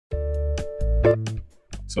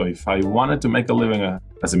So if I wanted to make a living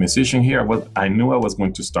as a musician here, I knew I was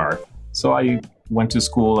going to starve. So I went to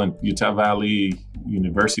school at Utah Valley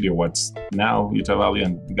University, or what's now Utah Valley,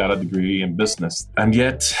 and got a degree in business. And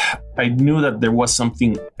yet I knew that there was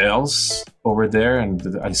something else over there, and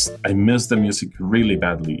I missed the music really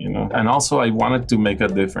badly, And also I wanted to make a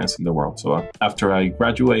difference in the world. So after I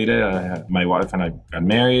graduated, my wife and I got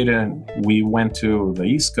married, and we went to the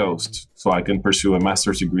East Coast so I can pursue a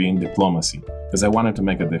master's degree in diplomacy because I wanted to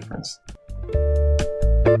make a difference.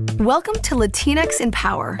 Welcome to Latinx in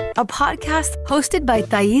Power, a podcast hosted by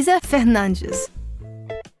Thaisa Fernandes.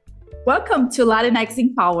 Welcome to Latinx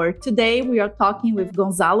in Power. Today we are talking with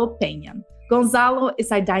Gonzalo Peña. Gonzalo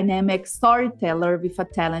is a dynamic storyteller with a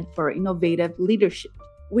talent for innovative leadership.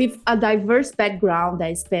 With a diverse background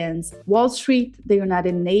that spans Wall Street, the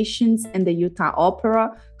United Nations, and the Utah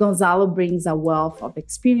Opera, Gonzalo brings a wealth of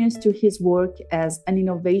experience to his work as an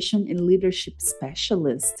innovation and leadership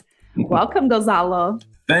specialist. Welcome, Gonzalo.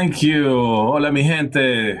 Thank you. Hola, mi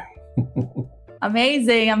gente.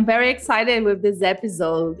 Amazing. I'm very excited with this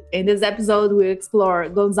episode. In this episode, we explore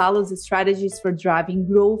Gonzalo's strategies for driving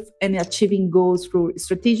growth and achieving goals through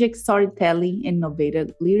strategic storytelling and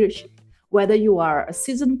innovative leadership. Whether you are a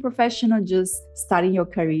seasoned professional just starting your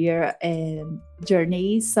career and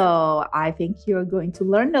journey, so I think you're going to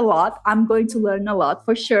learn a lot. I'm going to learn a lot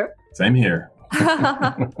for sure. Same here.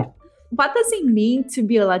 What does it mean to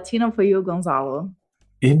be a Latino for you, Gonzalo?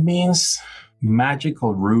 It means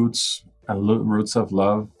magical roots and roots of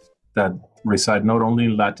love that reside not only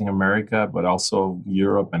in Latin America, but also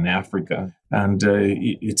Europe and Africa. And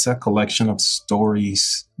it's a collection of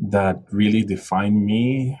stories that really define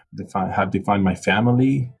me, have defined my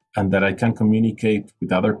family, and that I can communicate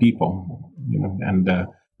with other people. And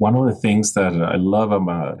one of the things that I love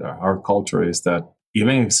about our culture is that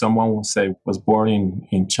even if someone, say, was born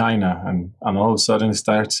in China and all of a sudden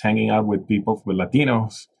starts hanging out with people, with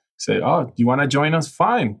Latinos, say, oh, do you want to join us?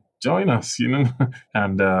 Fine, join us,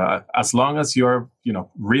 And as long as you're,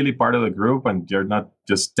 really part of the group and you're not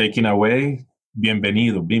just taken away,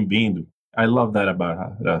 bienvenido, bienvenido. I love that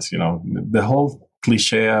about us, The whole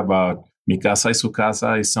cliche about mi casa y su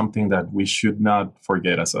casa is something that we should not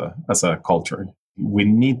forget as a culture. We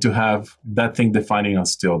need to have that thing defining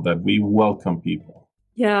us still, that we welcome people.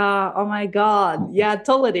 Yeah. Oh my God. Yeah,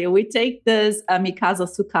 totally. We take this mi casa,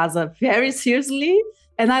 su casa very seriously.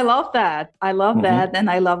 And I love that. I love that. And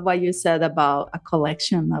I love what you said about a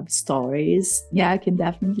collection of stories. Yeah, I can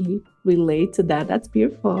definitely relate to that. That's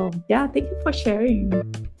beautiful. Yeah. Thank you for sharing.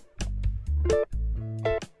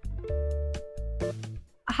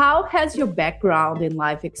 How has your background and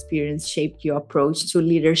life experience shaped your approach to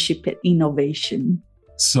leadership and innovation?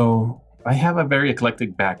 So I have a very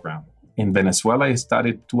eclectic background. In Venezuela, I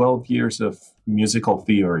studied 12 years of musical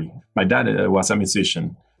theory. My dad was a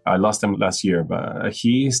musician. I lost him last year, but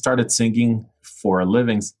he started singing for a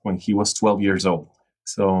living when he was 12 years old.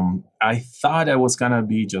 So I thought I was going to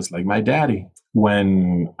be just like my daddy.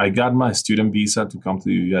 When I got my student visa to come to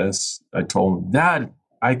the U.S., I told him, Dad,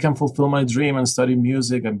 I can fulfill my dream and study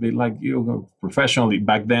music and be like you professionally.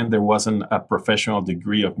 Back then, there wasn't a professional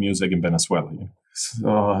degree of music in Venezuela. So,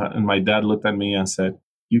 and my dad looked at me and said,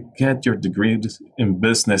 you get your degree in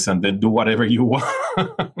business and then do whatever you want.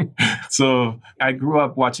 So I grew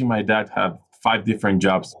up watching my dad have 5 different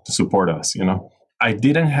jobs to support us, I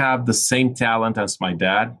didn't have the same talent as my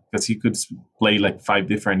dad because he could play like 5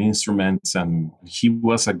 different instruments, and he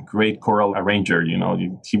was a great choral arranger,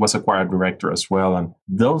 he was a choir director as well. And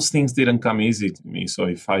those things didn't come easy to me. So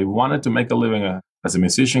if I wanted to make a living as a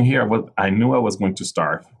musician here, I knew I was going to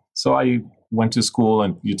starve. So I went to school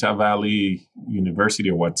at Utah Valley University,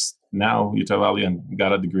 or what's now Utah Valley, and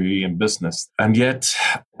got a degree in business. And yet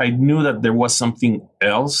I knew that there was something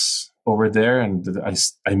else over there, and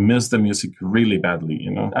I missed the music really badly,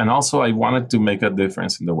 And also I wanted to make a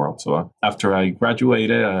difference in the world. So after I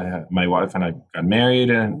graduated, my wife and I got married,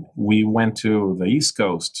 and we went to the East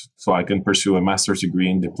Coast so I can pursue a master's degree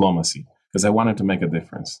in diplomacy because I wanted to make a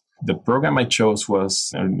difference. The program I chose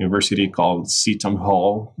was a university called Seton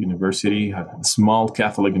Hall University, a small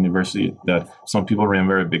Catholic university that some people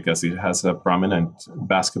remember because it has a prominent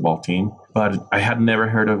basketball team. But I had never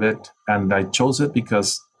heard of it. And I chose it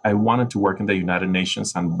because I wanted to work in the United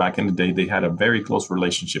Nations. And back in the day, they had a very close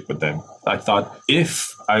relationship with them. I thought,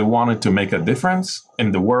 if I wanted to make a difference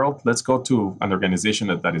in the world, let's go to an organization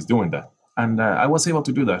that is doing that. And I was able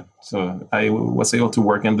to do that. So I was able to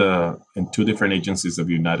work in 2 different agencies of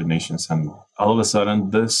the United Nations. And all of a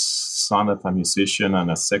sudden, this son of a musician and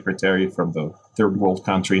a secretary from the third world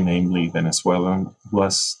country, namely Venezuela,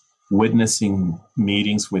 was witnessing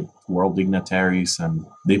meetings with world dignitaries and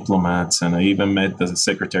diplomats. And I even met the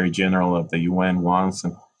Secretary General of the UN once.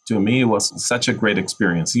 And to me, it was such a great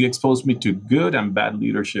experience. He exposed me to good and bad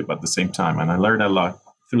leadership at the same time. And I learned a lot.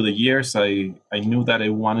 Through the years, I knew that I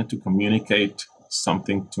wanted to communicate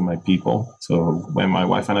something to my people. So when my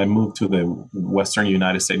wife and I moved to the Western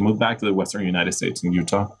United States, moved back to the Western United States in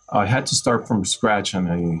Utah, I had to start from scratch,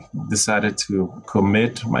 and I decided to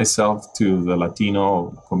commit myself to the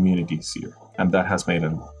Latino communities here. And that has made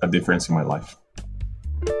a difference in my life.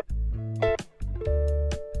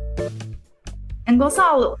 And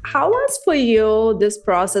Gonzalo, how was for you this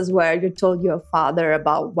process where you told your father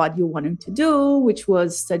about what you wanted to do, which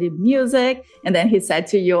was study music, and then he said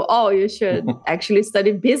to you, oh, you should actually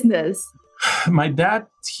study business? My dad,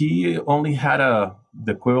 he only had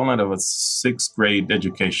the equivalent of a 6th grade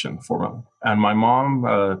education for him. And my mom,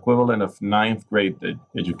 equivalent of 9th grade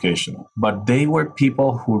education. But they were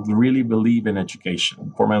people who really believe in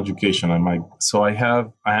education, formal education. So I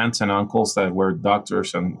have aunts and uncles that were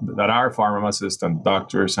doctors and that are pharmacists and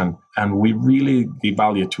doctors, and we really give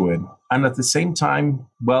value to it. And at the same time,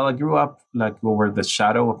 well, I grew up like over the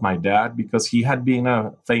shadow of my dad because he had been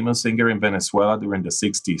a famous singer in Venezuela during the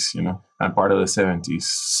 60s, and part of the 70s.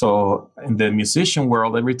 So in the musician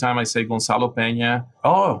world, every time I say Gonzalo Peña,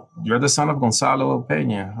 oh, you're the son of Gonzalo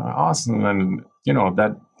Peña. Awesome. And,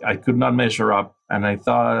 that I could not measure up. And I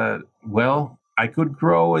thought, well, I could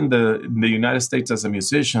grow in the United States as a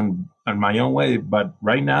musician in my own way, but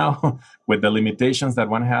right now, with the limitations that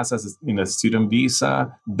one has in a student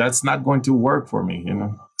visa, that's not going to work for me,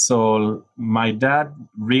 So my dad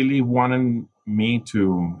really wanted me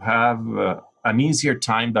to have an easier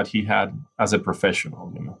time that he had as a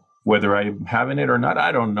professional, Whether I'm having it or not,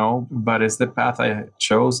 I don't know, but it's the path I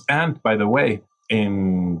chose. And by the way,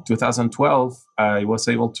 in 2012, I was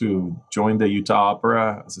able to join the Utah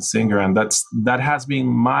Opera as a singer, and that has been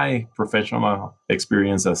my professional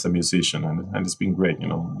experience as a musician, and it's been great,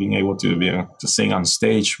 being able to sing on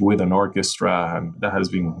stage with an orchestra, and that has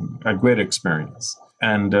been a great experience.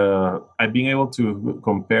 And I've been able to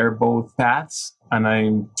compare both paths, and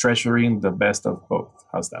I'm treasuring the best of both.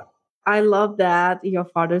 How's that? I love that your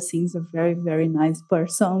father seems a very, very nice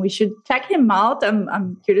person. We should check him out.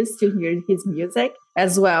 I'm curious to hear his music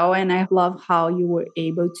as well. And I love how you were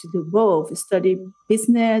able to do both, study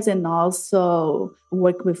business and also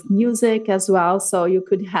work with music as well. So you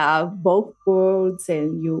could have both worlds,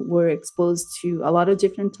 and you were exposed to a lot of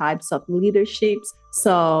different types of leaderships.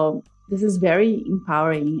 So this is very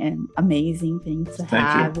empowering and amazing thing to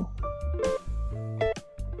have. Thank you.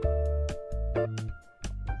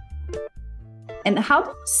 And how do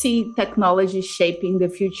you see technology shaping the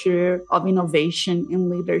future of innovation in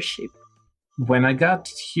leadership? When I got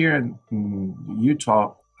here in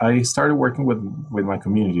Utah, I started working with my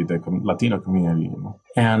community, the Latino community,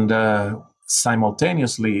 and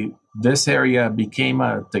simultaneously, this area became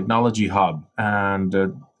a technology hub, and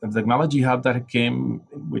a technology hub that came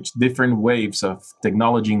with different waves of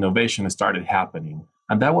technology innovation started happening.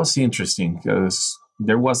 And that was interesting because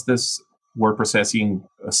there was this word processing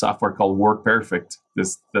software called WordPerfect,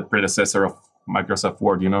 the predecessor of Microsoft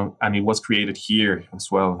Word, and it was created here as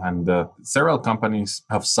well. And several companies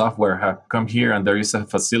of software have come here, and there is a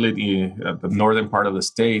facility at the northern part of the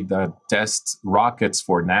state that tests rockets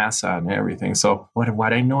for NASA and everything. So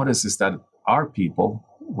what I noticed is that our people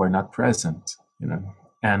were not present,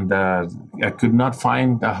 and I could not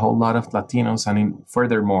find a whole lot of Latinos. And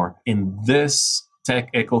furthermore, in this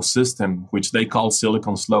tech ecosystem, which they call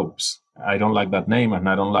Silicon Slopes, I don't like that name, and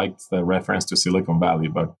I don't like the reference to Silicon Valley,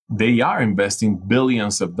 but they are investing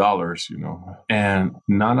billions of dollars, and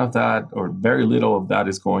none of that, or very little of that,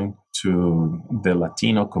 is going to the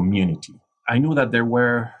Latino community. I knew that there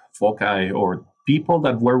were foci or people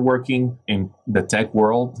that were working in the tech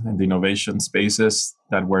world and the innovation spaces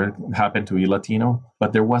that happened to be Latino,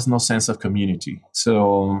 but there was no sense of community.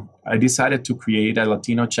 So I decided to create a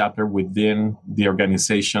Latino chapter within the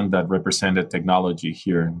organization that represented technology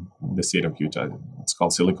here in the state of Utah. It's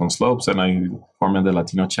called Silicon Slopes, and I formed the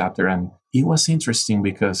Latino chapter. And it was interesting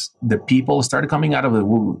because the people started coming out of the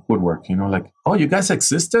woodwork, like, oh, you guys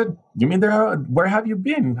existed? You mean where have you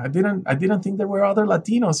been? I didn't think there were other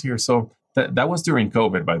Latinos here. So that was during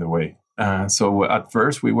COVID, by the way. So at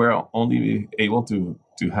first, we were only able to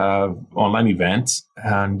have online events,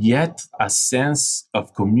 and yet a sense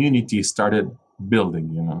of community started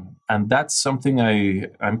building, and that's something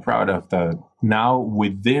I'm proud of, that now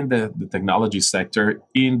within the technology sector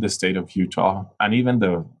in the state of Utah, and even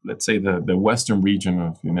let's say the western region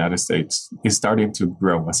of the United States, is starting to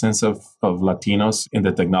grow a sense of Latinos in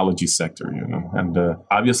the technology sector, and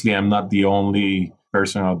obviously I'm not the only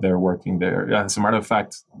person out there working there. As a matter of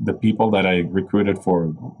fact, the people that I recruited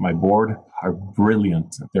for my board are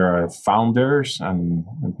brilliant. There are founders and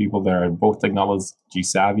people that are both technology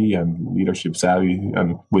savvy and leadership savvy,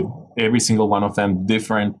 and with every single one of them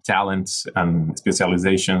different talents and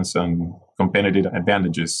specializations and competitive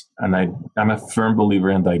advantages. And I'm a firm believer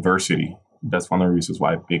in diversity. That's one of the reasons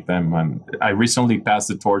why I picked them. And I recently passed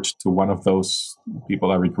the torch to one of those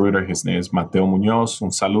people I recruited. His name is Mateo Muñoz. Un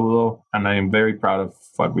saludo. And I am very proud of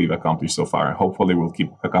what we've accomplished so far. Hopefully we'll keep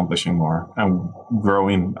accomplishing more and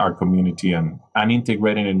growing our community and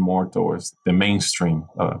integrating it more towards the mainstream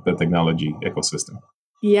of the technology ecosystem.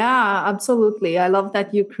 Yeah, absolutely. I love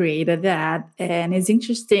that you created that. And it's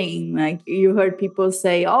interesting. Like you heard people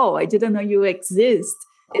say, oh, I didn't know you exist.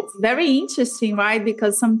 It's very interesting, right?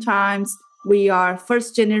 Because sometimes we are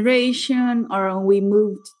first generation or we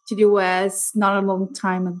moved to the US not a long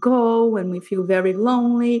time ago and we feel very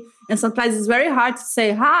lonely. And sometimes it's very hard to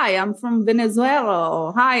say, hi, I'm from Venezuela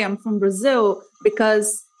or hi, I'm from Brazil,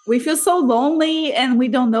 because we feel so lonely and we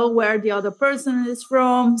don't know where the other person is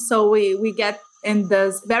from. So we get in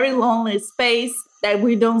this very lonely space that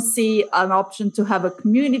we don't see an option to have a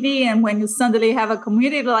community. And when you suddenly have a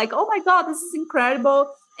community, like, oh my God, this is incredible.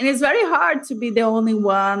 And it's very hard to be the only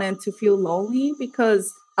one and to feel lonely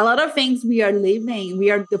because a lot of things we are living, we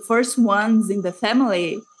are the first ones in the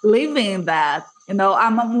family living that. You know,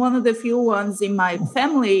 I'm one of the few ones in my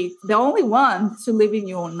family, the only one to live in the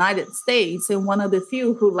United States and one of the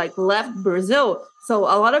few who like left Brazil. So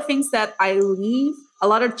a lot of things that I live, a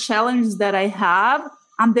lot of challenges that I have,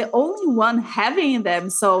 I'm the only one having them.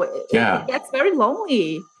 So it gets very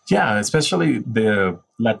lonely. Yeah, especially the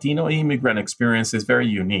Latino immigrant experience is very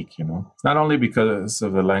unique, you know. It's not only because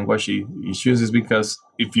of the language issues, it's because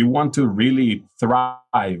if you want to really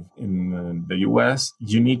thrive in the US,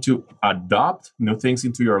 you need to adopt new things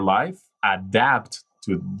into your life, adapt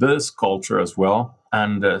to this culture as well.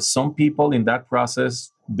 And some people in that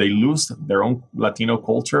process, they lose their own Latino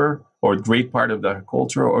culture or a great part of the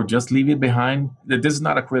culture or just leave it behind. This is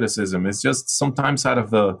not a criticism. It's just sometimes out of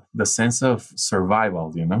the sense of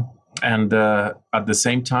survival, you know? And at the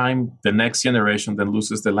same time, the next generation then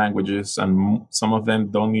loses the languages and some of them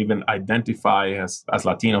don't even identify as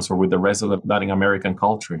Latinos or with the rest of the Latin American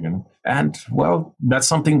culture, you know? And well, that's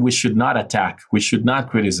something we should not attack. We should not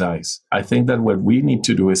criticize. I think that what we need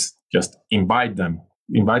to do is just invite them.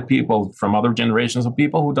 Invite people from other generations of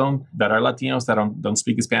people that are Latinos, that don't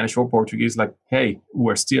speak Spanish or Portuguese, like, hey,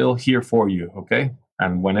 we're still here for you, okay?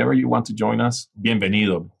 And whenever you want to join us,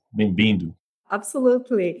 bienvenido, bienvenido.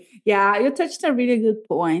 Absolutely. Yeah, you touched a really good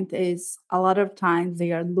point is a lot of times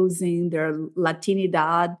they are losing their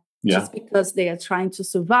Latinidad just because they are trying to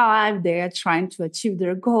survive, they are trying to achieve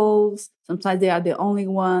their goals. Sometimes they are the only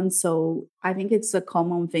ones. So I think it's a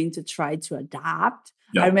common thing to try to adapt.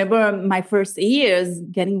 Yeah. I remember my first years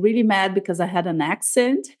getting really mad because I had an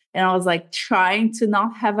accent and I was like trying to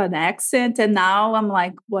not have an accent. And now I'm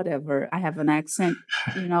like, whatever, I have an accent,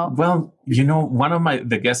 you know. Well, you know, one of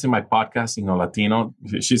the guests in my podcast, you know, Latino,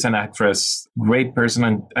 she's an actress, great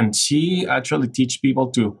person. And she actually teaches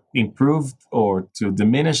people to improve or to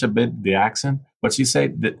diminish a bit the accent. But she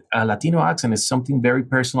said that a Latino accent is something very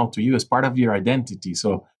personal to you as part of your identity.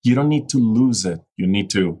 So you don't need to lose it. You need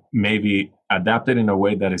to maybe adapt it in a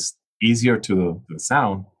way that is easier to the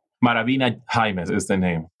sound. Maravina Jaime is the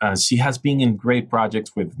name. She has been in great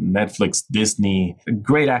projects with Netflix, Disney, a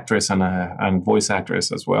great actress and voice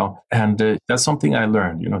actress as well. And that's something I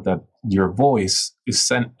learned, you know, that your voice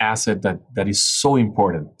is an asset that is so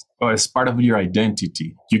important or as part of your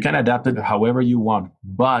identity. You can adapt it however you want,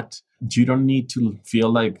 but you don't need to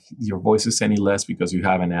feel like your voice is any less because you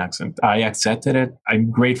have an accent. I accepted it.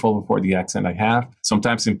 I'm grateful for the accent I have.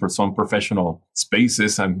 Sometimes in some professional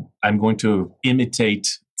spaces, I'm going to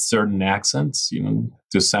imitate certain accents, you know,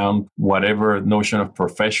 to sound whatever notion of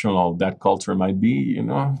professional that culture might be, you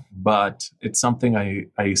know. But it's something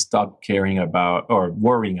I stopped caring about or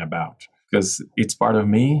worrying about because it's part of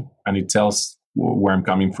me and it tells where I'm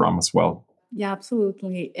coming from as well. Yeah,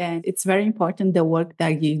 absolutely. And it's very important the work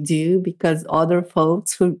that you do because other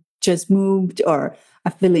folks who just moved or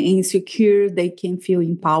are feeling insecure, they can feel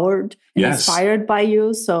empowered and inspired by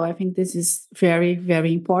you. So I think this is very,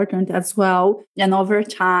 very important as well. And over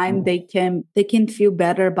time, they can feel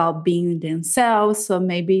better about being themselves. So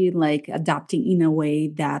maybe like adapting in a way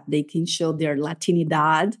that they can show their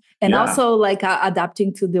Latinidad and also like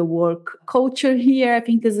adapting to the work culture here. I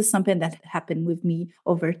think this is something that happened with me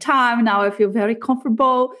over time. Now I feel very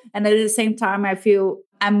comfortable. And at the same time, I feel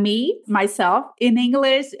I'm myself in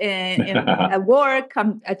English and at work.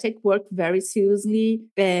 I take work very seriously.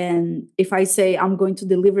 And if I say I'm going to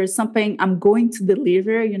deliver something, I'm going to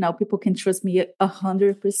deliver. People can trust me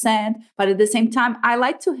 100%. But at the same time, I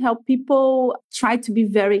like to help people try to be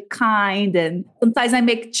very kind. And sometimes I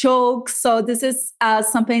make jokes. So this is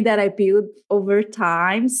something that I build over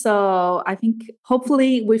time. So I think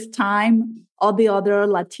hopefully with time, all the other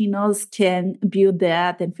Latinos can build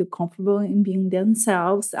that and feel comfortable in being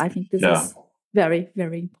themselves. I think this is very,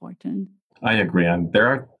 very important. I agree. And there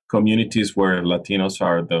are communities where Latinos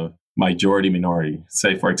are the majority minority.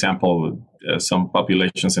 Say, for example, some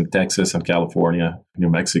populations in Texas and California,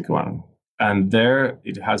 New Mexico. And there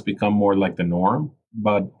it has become more like the norm.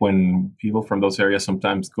 But when people from those areas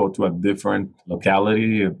sometimes go to a different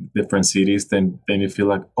locality, different cities, then you feel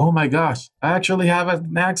like, oh my gosh, I actually have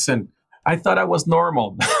an accent. I thought I was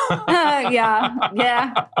normal. Yeah.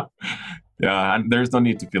 Yeah, and there's no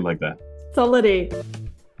need to feel like that. Totally.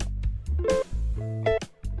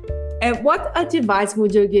 And what advice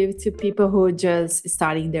would you give to people who are just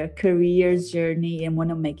starting their careers journey and want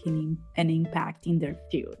to make an impact in their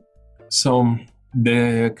field? So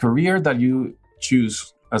the career that you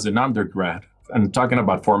choose as an undergrad, and talking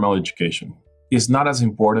about formal education, is not as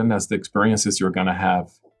important as the experiences you're going to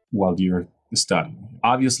have while you're studying.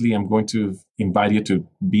 Obviously, I'm going to invite you to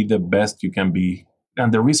be the best you can be.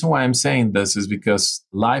 And the reason why I'm saying this is because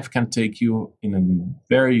life can take you in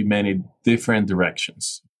very many different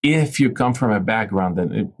directions. If you come from a background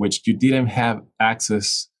in which you didn't have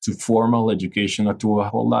access to formal education or to a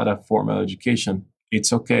whole lot of formal education,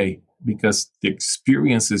 it's okay, because the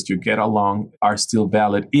experiences you get along are still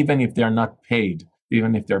valid, even if they're not paid,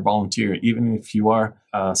 even if they're volunteer, even if you are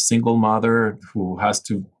a single mother who has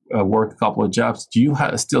to work a couple of jobs. You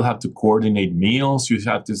still have to coordinate meals. You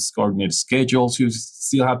have to coordinate schedules. You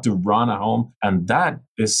still have to run a home. And that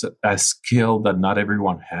is a skill that not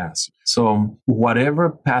everyone has. So whatever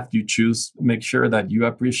path you choose, make sure that you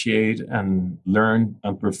appreciate and learn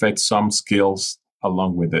and perfect some skills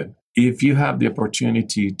along with it. If you have the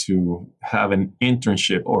opportunity to have an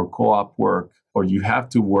internship or co-op work, or you have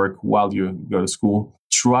to work while you go to school,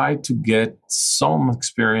 try to get some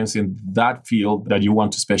experience in that field that you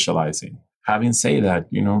want to specialize in. Having said that,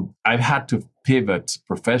 I've had to pivot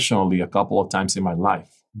professionally a couple of times in my life.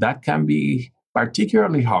 That can be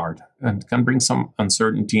particularly hard and can bring some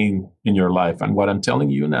uncertainty in your life. And what I'm telling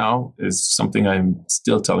you now is something I'm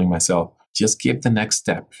still telling myself. Just keep the next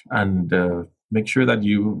step and make sure that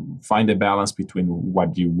you find a balance between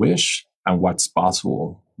what you wish and what's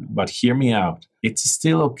possible. But hear me out. It's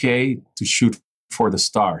still okay to shoot for the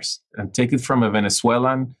stars, and take it from a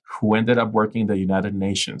Venezuelan who ended up working in the United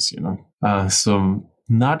Nations, So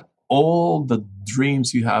not all the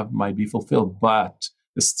dreams you have might be fulfilled, but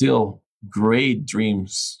still great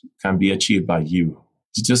dreams can be achieved by you.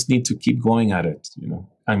 You just need to keep going at it,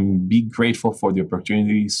 and be grateful for the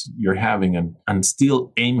opportunities you're having and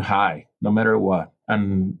still aim high no matter what.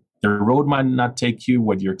 And the road might not take you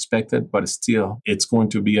what you expected, but still, it's going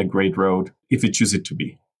to be a great road if you choose it to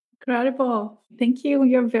be. Incredible. Thank you.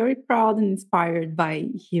 You're very proud and inspired by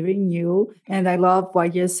hearing you. And I love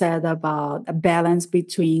what you said about a balance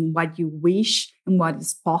between what you wish and what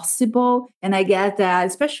is possible. And I get that,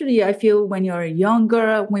 especially I feel when you're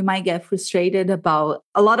younger, we might get frustrated about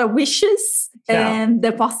a lot of wishes and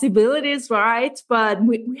the possibilities, right? But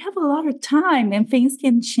we have a lot of time and things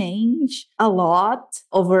can change a lot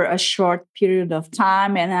over a short period of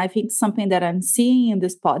time. And I think something that I'm seeing in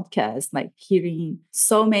this podcast, like hearing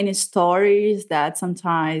so many stories that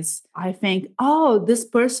sometimes I think, oh, this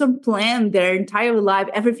person planned their entire life,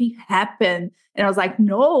 everything happened. And I was like,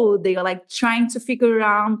 no, they are like trying to figure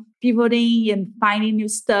out pivoting and finding new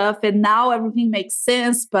stuff. And now everything makes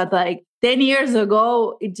sense. But like 10 years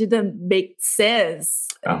ago, it didn't make sense,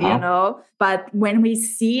 But when we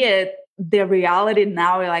see it, the reality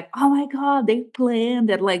now, we're like, oh my God, they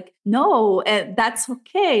planned it. Like, no, and that's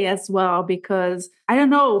okay as well. Because I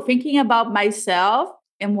don't know, thinking about myself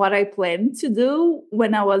and what I planned to do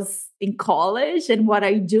when I was in college and what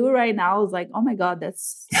I do right now is like, oh my God,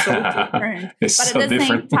 that's so different. But at the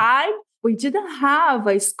same time, we didn't have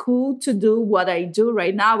a school to do what I do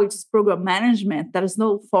right now, which is program management. There is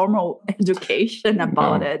no formal education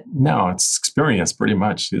about it. No, it's experience pretty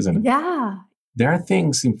much, isn't it? Yeah. There are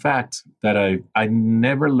things, in fact, that I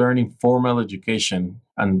never learned in formal education.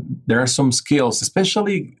 And there are some skills,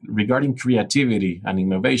 especially regarding creativity and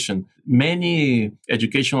innovation. Many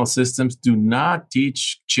educational systems do not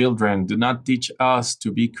teach children, do not teach us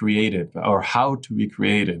to be creative or how to be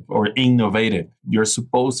creative or innovative. You're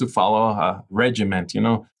supposed to follow a regiment.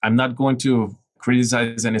 I'm not going to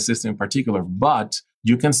criticize any system in particular, but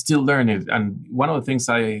you can still learn it. And one of the things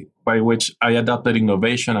by which I adopted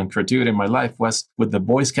innovation and creativity in my life was with the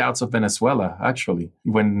Boy Scouts of Venezuela, actually.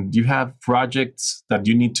 When you have projects that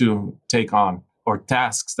you need to take on or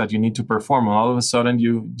tasks that you need to perform, and all of a sudden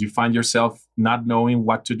you find yourself not knowing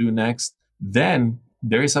what to do next, then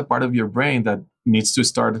there is a part of your brain that needs to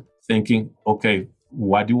start thinking, okay,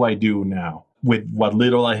 what do I do now with what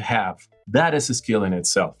little I have? That is a skill in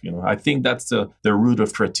itself. I think that's the root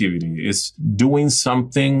of creativity, is doing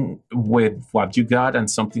something with what you got and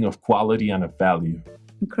something of quality and of value.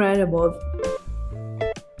 Incredible.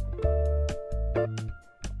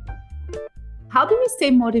 How do we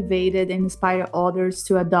stay motivated and inspire others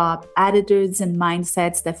to adopt attitudes and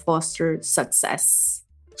mindsets that foster success?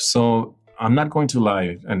 So I'm not going to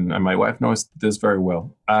lie, and my wife knows this very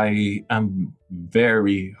well. I am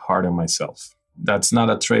very hard on myself. That's not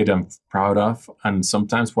a trait I'm proud of. And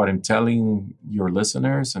sometimes what I'm telling your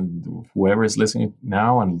listeners and whoever is listening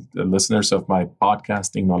now and the listeners of my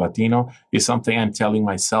podcast, No Latino, is something I'm telling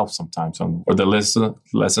myself sometimes, or the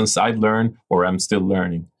lessons I learned or I'm still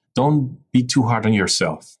learning. Don't be too hard on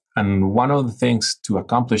yourself. And one of the things to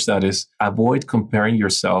accomplish that is avoid comparing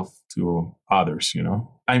yourself to others.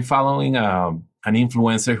 I'm following an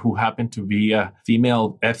influencer who happened to be a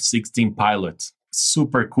female F-16 pilot.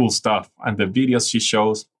 Super cool stuff. And the videos she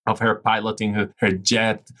shows of her piloting her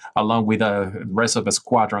jet along with the rest of the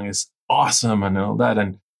squadron is awesome and all that.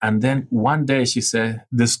 And then one day she said,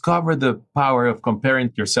 discover the power of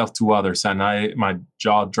comparing yourself to others. And my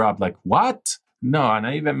jaw dropped like, what? No, and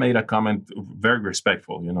I even made a comment, very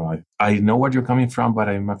respectful. I know where you're coming from, but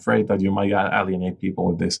I'm afraid that you might alienate people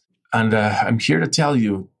with this. And I'm here to tell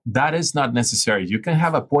you that is not necessary. You can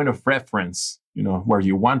have a point of reference, where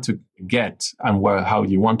you want to get and how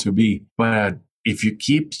you want to be. But if you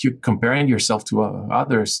keep comparing yourself to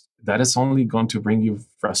others, that is only going to bring you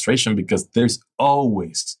frustration, because there's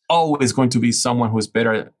always going to be someone who's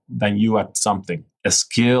better than you at something, a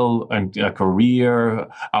skill and a career,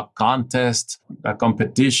 a contest, a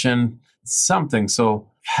competition, something. So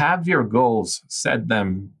have your goals, set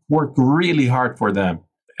them, work really hard for them.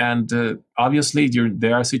 And obviously,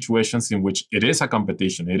 there are situations in which it is a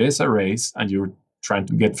competition, it is a race, and you're trying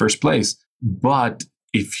to get first place. But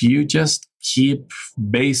if you just keep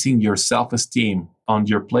basing your self-esteem on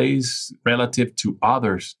your place relative to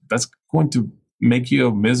others, that's going to make you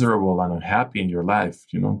miserable and unhappy in your life.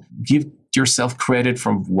 Give yourself credit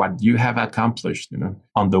from what you have accomplished.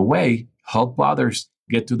 On the way, help others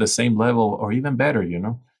get to the same level or even better.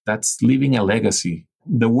 That's leaving a legacy.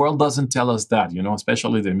 The world doesn't tell us that,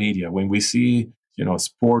 especially the media. When we see,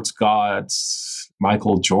 sports gods,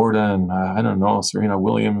 Michael Jordan, I don't know, Serena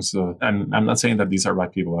Williams, and I'm not saying that these are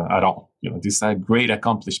bad people at all. These are great,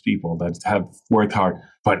 accomplished people that have worked hard.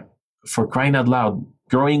 But for crying out loud,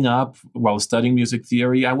 growing up while studying music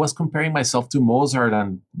theory, I was comparing myself to Mozart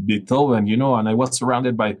and Beethoven, and I was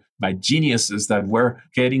surrounded by geniuses that were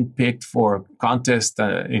getting picked for contests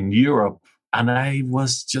in Europe. And I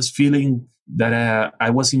was just feeling that I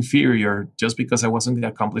was inferior just because I wasn't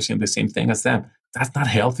accomplishing the same thing as them. That's not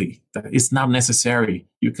healthy. It's not necessary.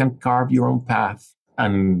 You can carve your own path,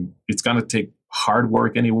 and it's going to take hard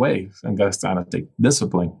work anyway, and it's going to take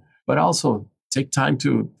discipline. But also take time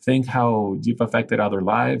to think how you've affected other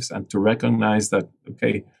lives and to recognize that,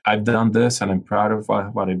 okay, I've done this and I'm proud of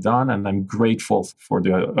what I've done, and I'm grateful for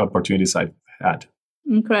the opportunities I've had.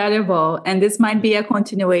 Incredible. And this might be a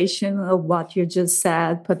continuation of what you just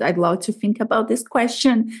said, but I'd love to think about this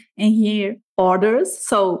question and hear others.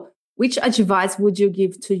 So which advice would you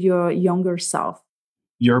give to your younger self?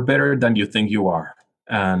 You're better than you think you are,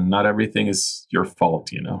 and not everything is your fault.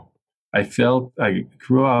 I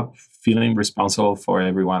grew up feeling responsible for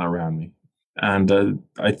everyone around me. And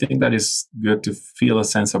I think that is good to feel a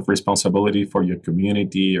sense of responsibility for your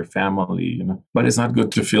community, your family, But it's not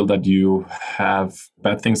good to feel that you have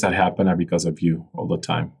bad things that happen are because of you all the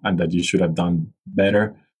time, and that you should have done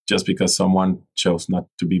better just because someone chose not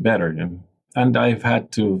to be better. And I've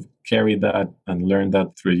had to carry that and learn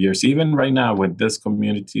that through years. Even right now with this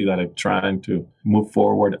community that I'm trying to move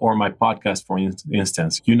forward, or my podcast, for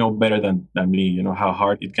instance, better than me, how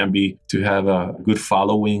hard it can be to have a good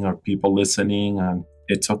following or people listening. And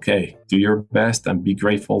it's okay. Do your best and be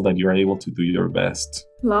grateful that you're able to do your best.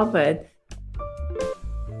 Love it.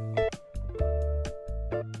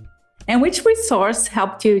 And which resource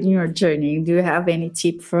helped you in your journey? Do you have any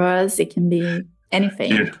tip for us? It can be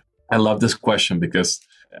anything. Dude, I love this question because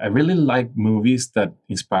I really like movies that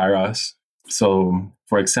inspire us. So,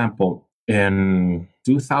 for example, in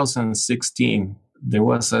 2016, there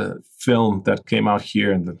was a film that came out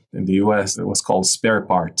here in the US. It was called Spare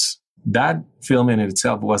Parts. that film in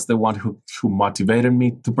itself was the one who motivated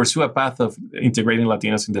me to pursue a path of integrating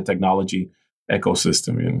Latinos in the technology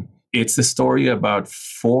ecosystem. And it's the story about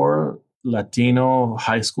 4 Latino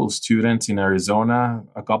high school students in Arizona.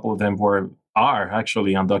 A couple of them are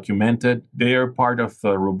actually undocumented. They are part of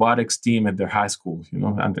the robotics team at their high school,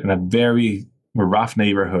 and in a very rough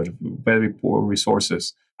neighborhood, very poor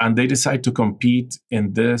resources. And they decide to compete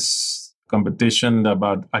in this competition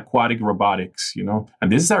about aquatic robotics,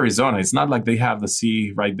 And this is Arizona. It's not like they have the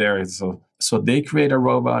sea right there. So they create a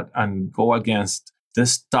robot and go against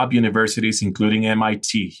these top universities, including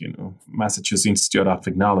MIT, Massachusetts Institute of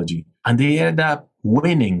Technology. And they end up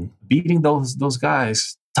winning, beating those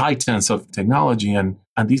guys, titans of technology. And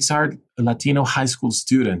these are Latino high school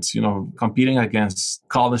students, competing against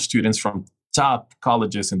college students from top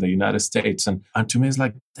colleges in the United States. And to me, it's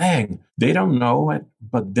like, dang, they don't know it,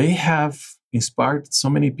 but they have inspired so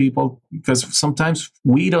many people, because sometimes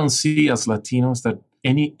we don't see as Latinos that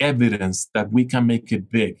any evidence that we can make it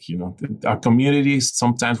big. Our communities,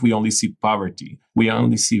 sometimes we only see poverty. We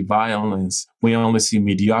only see violence. We only see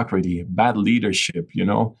mediocrity, bad leadership,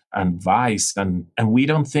 and vice. And we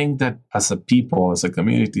don't think that as a people, as a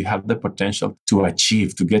community, have the potential to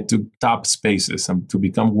achieve, to get to top spaces and to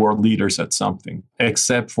become world leaders at something,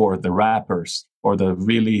 except for the rappers or the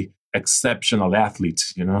really exceptional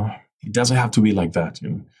athletes, It doesn't have to be like that,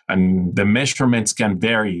 And the measurements can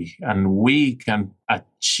vary, and we can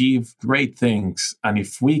achieve great things. And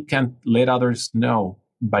if we can let others know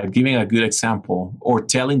by giving a good example or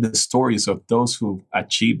telling the stories of those who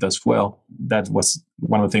achieved as well, that was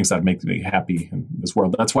one of the things that made me happy in this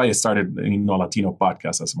world. That's why I started Latino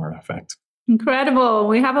podcast, as a matter of fact. Incredible.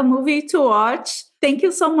 We have a movie to watch. Thank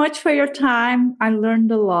you so much for your time. I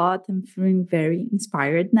learned a lot. I'm feeling very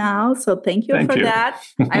inspired now. So thank you for that.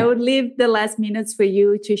 I would leave the last minutes for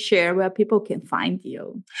you to share where people can find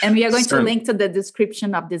you. And we are going to link to the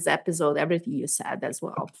description of this episode, everything you said as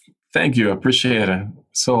well. Thank you. I appreciate it.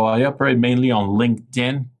 So I operate mainly on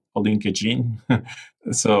LinkedIn or LinkedIn.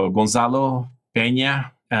 So Gonzalo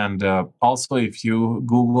Peña. And also, if you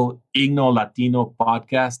Google Igno Latino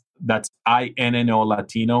podcast, that's INNO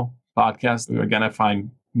Latino podcast, you're going to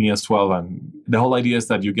find me as well. And the whole idea is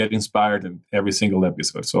that you get inspired in every single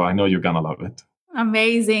episode. So I know you're going to love it.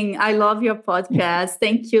 Amazing. I love your podcast.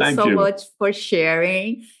 Thank you so much for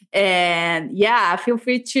sharing. And feel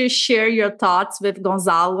free to share your thoughts with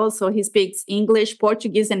Gonzalo. So he speaks English,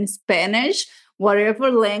 Portuguese, and Spanish, whatever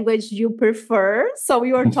language you prefer. So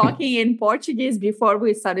we were talking in Portuguese before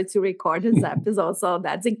we started to record this episode. So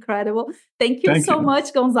that's incredible. Thank you so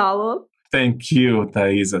much, Gonzalo. Thank you,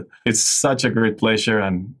 Thaisa. It's such a great pleasure.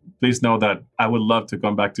 And please know that I would love to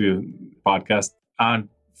come back to your podcast and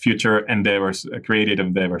future endeavors, creative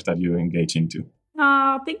endeavors that you engage into.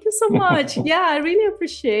 Thank you so much. I really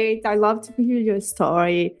appreciate. I love to hear your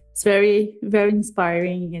story. It's very, very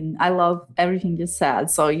inspiring, and I love everything you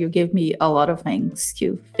said. So you give me a lot of things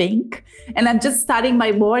to think. And I'm just starting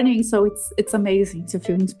my morning, so it's amazing to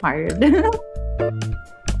feel inspired.